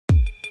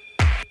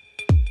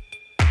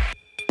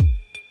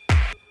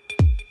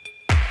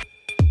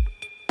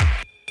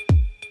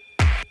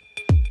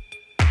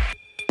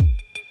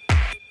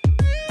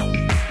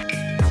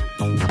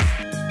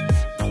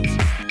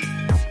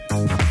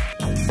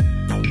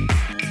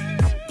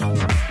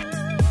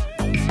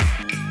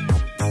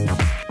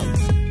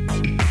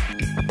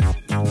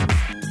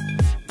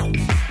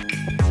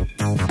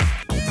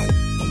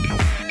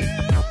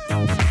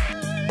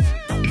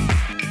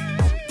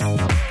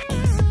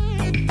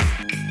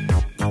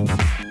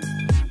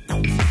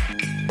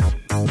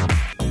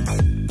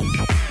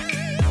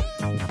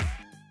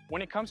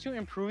comes to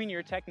improving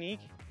your technique,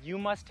 you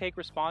must take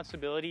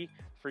responsibility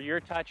for your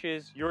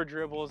touches, your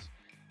dribbles,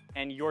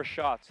 and your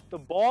shots. The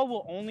ball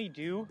will only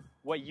do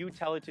what you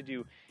tell it to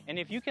do. And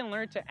if you can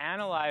learn to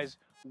analyze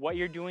what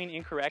you're doing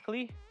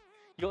incorrectly,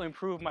 you'll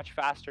improve much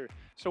faster.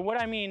 So what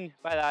I mean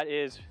by that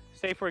is,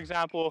 say for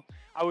example,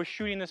 I was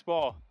shooting this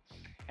ball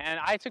and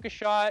I took a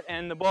shot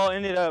and the ball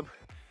ended up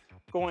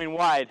going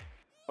wide.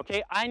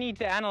 Okay, I need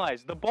to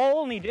analyze. The ball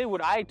only did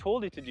what I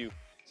told it to do.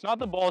 It's not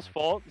the ball's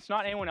fault. It's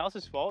not anyone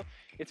else's fault.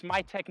 It's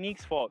my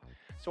technique's fault.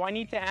 So I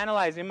need to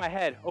analyze in my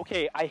head,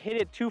 okay, I hit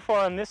it too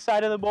far on this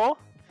side of the ball.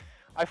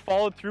 I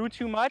followed through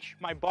too much.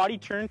 My body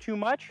turned too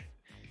much.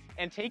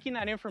 And taking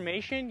that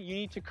information, you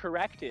need to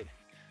correct it.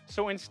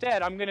 So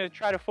instead, I'm gonna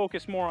try to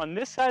focus more on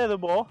this side of the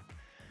ball.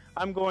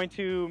 I'm going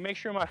to make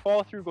sure my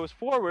follow through goes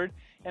forward,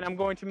 and I'm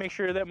going to make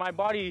sure that my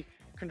body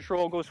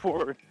control goes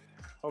forward,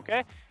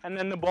 okay? And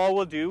then the ball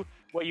will do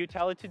what you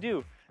tell it to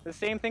do. The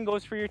same thing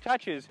goes for your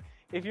touches.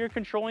 If you're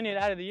controlling it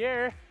out of the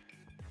air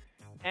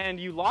and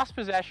you lost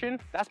possession,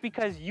 that's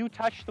because you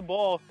touched the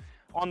ball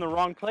on the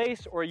wrong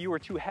place, or you were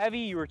too heavy,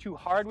 you were too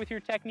hard with your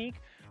technique.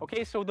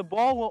 Okay, so the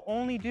ball will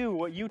only do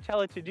what you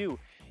tell it to do.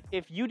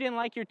 If you didn't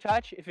like your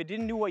touch, if it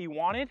didn't do what you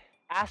wanted,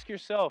 ask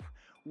yourself,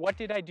 what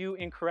did I do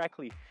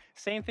incorrectly?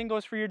 Same thing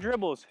goes for your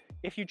dribbles.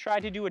 If you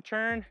tried to do a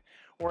turn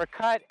or a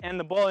cut and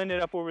the ball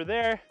ended up over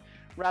there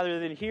rather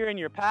than here in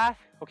your path,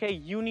 okay,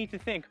 you need to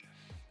think,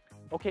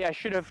 okay, I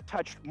should have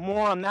touched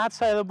more on that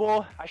side of the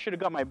ball. I should have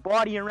got my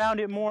body around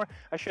it more.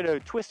 I should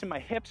have twisted my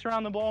hips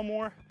around the ball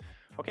more.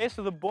 Okay,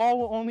 so the ball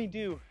will only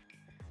do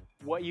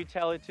what you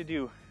tell it to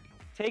do.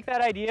 Take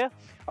that idea,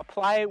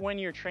 apply it when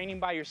you're training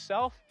by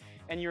yourself,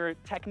 and your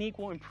technique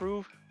will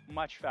improve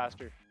much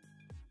faster.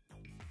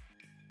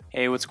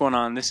 Hey, what's going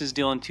on? This is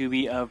Dylan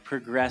Tooby of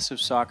Progressive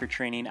Soccer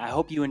Training. I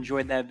hope you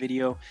enjoyed that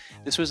video.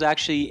 This was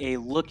actually a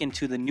look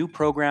into the new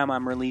program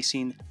I'm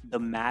releasing, the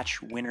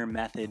Match Winner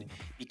Method.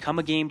 Become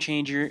a game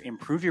changer,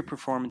 improve your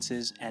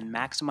performances, and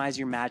maximize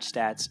your match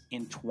stats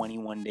in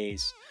 21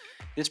 days.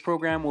 This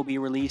program will be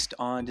released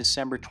on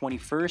December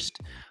 21st.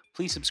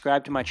 Please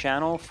subscribe to my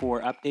channel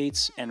for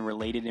updates and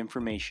related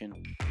information.